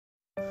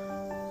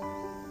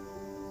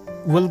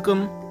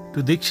Welcome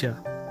to Diksha.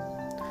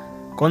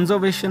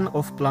 Conservation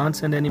of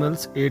plants and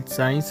animals, 8th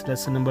science,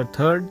 lesson number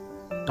 3rd.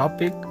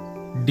 Topic: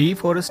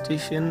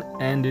 deforestation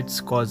and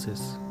its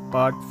causes.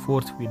 Part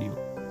 4th video.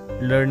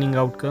 Learning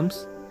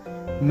outcomes.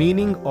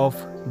 Meaning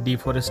of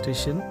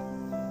deforestation.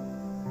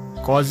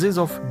 Causes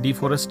of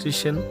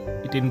deforestation.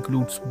 It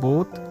includes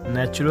both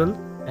natural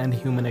and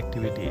human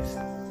activities.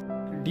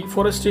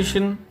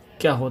 Deforestation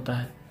क्या होता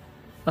है?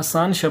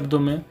 आसान शब्दों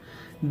में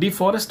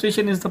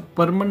deforestation is the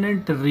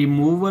permanent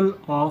removal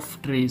of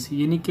trees,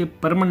 यानी कि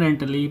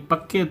permanently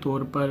पक्के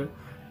तौर पर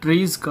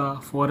ट्रीज़ का,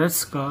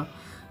 फॉरेस्ट का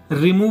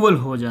रिमूवल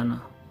हो जाना,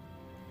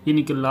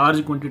 यानी कि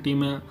लार्ज क्वांटिटी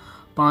में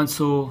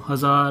 500,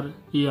 1000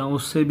 या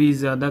उससे भी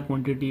ज़्यादा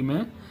क्वांटिटी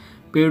में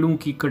पेड़ों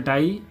की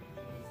कटाई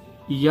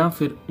या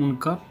फिर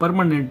उनका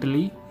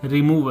परमानेंटली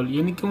रिमूवल,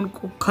 यानी कि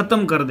उनको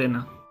ख़त्म कर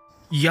देना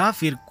या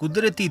फिर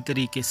कुदरती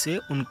तरीके से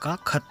उनका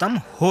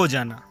ख़त्म हो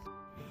जाना,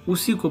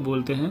 उसी को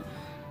बोलते हैं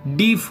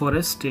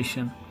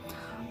डिफॉरेस्टेशन।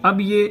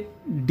 अब ये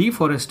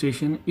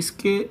डिफॉरेस्टेशन,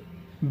 इसके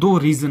दो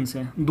रीजंस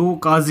हैं, दो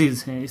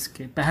काजेज हैं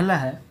इसके। पहला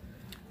है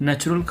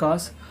नेचुरल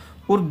काज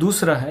और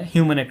दूसरा है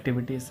ह्यूमन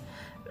एक्टिविटीज़।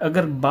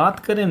 अगर बात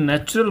करें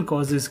नेचुरल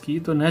कॉजेज़ की,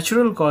 तो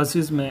नेचुरल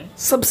कॉजेज़ में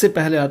सबसे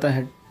पहले आता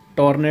है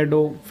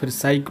टॉर्नेडो, फिर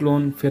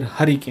साइक्लोन, फिर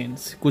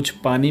हरिकेन्स। कुछ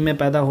पानी में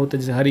पैदा होते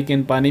हैं, जैसे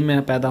हरिकेन पानी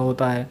में पैदा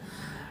होता है,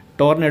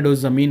 टॉर्नेडो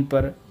ज़मीन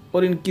पर,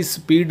 और इनकी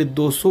स्पीड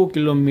 200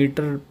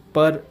 किलोमीटर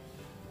पर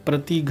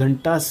प्रति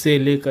घंटा से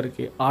लेकर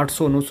के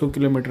 800-900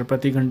 किलोमीटर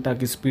प्रति घंटा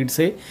की स्पीड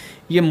से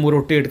ये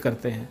रोटेट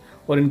करते हैं,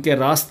 और इनके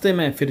रास्ते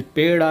में फिर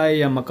पेड़ आए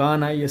या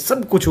मकान आए, ये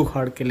सब कुछ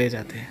उखाड़ के ले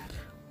जाते हैं।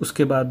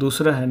 उसके बाद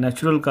दूसरा है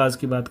नेचुरल काज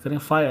की बात करें,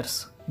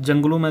 फायर्स।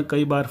 जंगलों में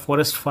कई बार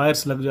फॉरेस्ट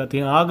फायर्स लग जाती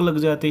हैं, आग लग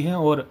जाती हैं,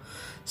 और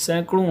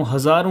सैकड़ों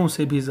हज़ारों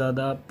से भी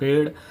ज़्यादा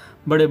पेड़,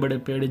 बड़े बड़े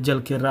पेड़ जल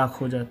के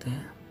राख हो जाते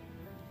हैं।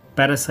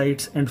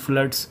 पैरासाइट्स एंड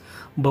फ्लड्स,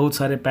 बहुत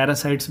सारे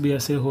पैरासाइट्स भी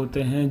ऐसे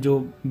होते हैं जो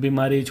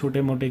बीमारी,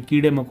 छोटे मोटे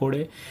कीड़े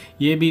मकोड़े,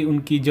 ये भी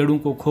उनकी जड़ों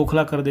को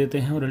खोखला कर देते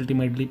हैं और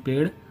अल्टीमेटली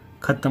पेड़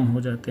ख़त्म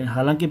हो जाते हैं।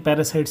 हालांकि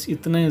पैरासाइट्स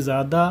इतने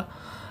ज़्यादा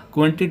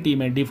क्वांटिटी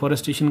में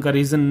डिफॉरेस्टेशन का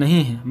रीज़न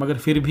नहीं है, मगर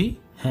फिर भी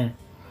हैं।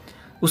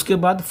 उसके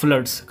बाद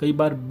फ्लड्स, कई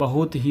बार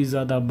बहुत ही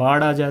ज़्यादा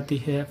बाढ़ आ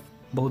जाती है,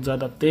 बहुत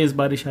ज़्यादा तेज़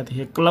बारिश आती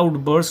है,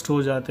 क्लाउड बर्स्ट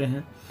हो जाते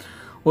हैं,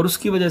 और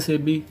उसकी वजह से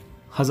भी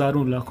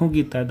हज़ारों लाखों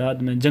की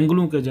तादाद में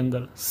जंगलों के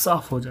जंगल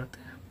साफ़ हो जाते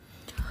हैं।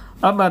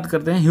 अब बात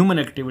करते हैं ह्यूमन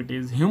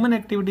एक्टिविटीज़। ह्यूमन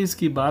एक्टिविटीज़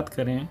की बात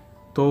करें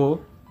तो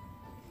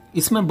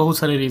इसमें बहुत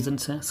सारे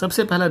रीज़न्स हैं।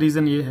 सबसे पहला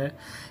रीज़न ये है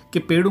कि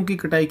पेड़ों की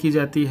कटाई की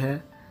जाती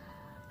है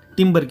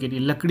टिम्बर के लिए,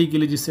 लकड़ी के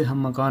लिए, जिससे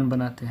हम मकान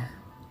बनाते हैं,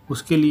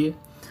 उसके लिए।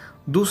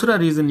 दूसरा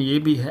रीज़न ये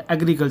भी है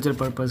एग्रीकल्चर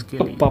पर्पज़ के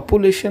लिए।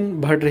 पॉपुलेशन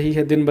बढ़ रही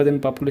है, दिन ब दिन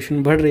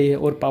पॉपुलेशन बढ़ रही है,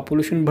 और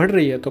पॉपुलेशन बढ़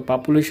रही है तो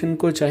पॉपुलेशन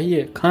को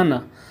चाहिए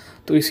खाना,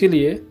 तो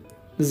इसीलिए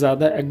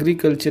ज़्यादा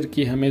एग्रीकल्चर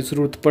की हमें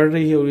ज़रूरत पड़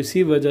रही है, और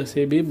इसी वजह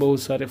से भी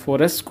बहुत सारे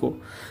फॉरेस्ट को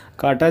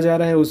काटा जा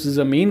रहा है, उस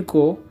ज़मीन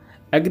को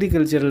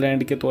एग्रीकल्चर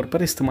लैंड के तौर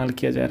पर इस्तेमाल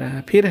किया जा रहा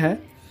है। फिर है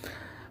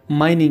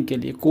माइनिंग के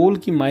लिए। कोल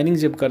की माइनिंग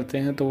जब करते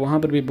हैं तो वहाँ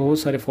पर भी बहुत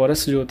सारे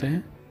फॉरेस्ट जो होते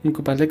हैं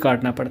उनको पहले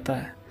काटना पड़ता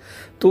है।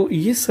 तो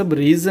ये सब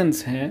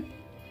रीज़न्स हैं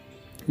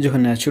जो है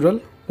नेचुरल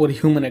और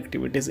ह्यूमन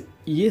एक्टिविटीज़,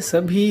 ये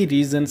सभी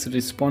रीज़न्स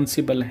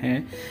रिस्पॉन्सिबल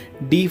हैं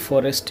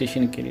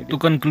डिफॉरेस्टेशन के लिए।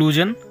 To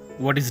conclusion,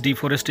 what is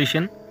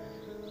deforestation?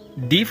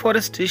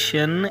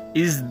 Deforestation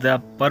is the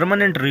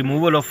permanent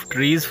removal of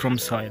trees from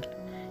soil,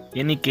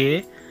 यानी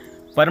कि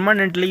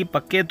परमानेंटली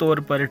पक्के तौर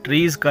पर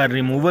ट्रीज़ का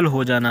रिमूवल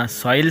हो जाना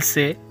सॉइल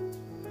से,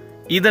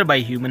 इधर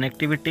बाय ह्यूमन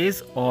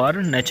एक्टिविटीज़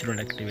और नेचुरल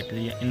एक्टिविटीज़,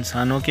 या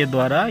इंसानों के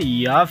द्वारा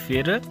या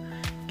फिर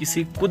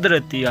किसी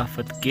कुदरती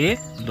आफत के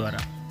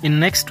द्वारा। In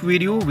next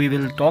video we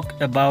will talk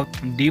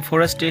about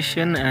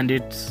deforestation and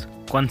its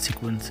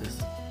consequences.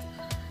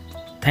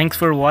 Thanks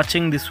for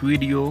watching this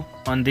video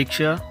on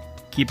Diksha.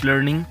 Keep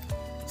learning.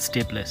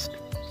 Stay blessed.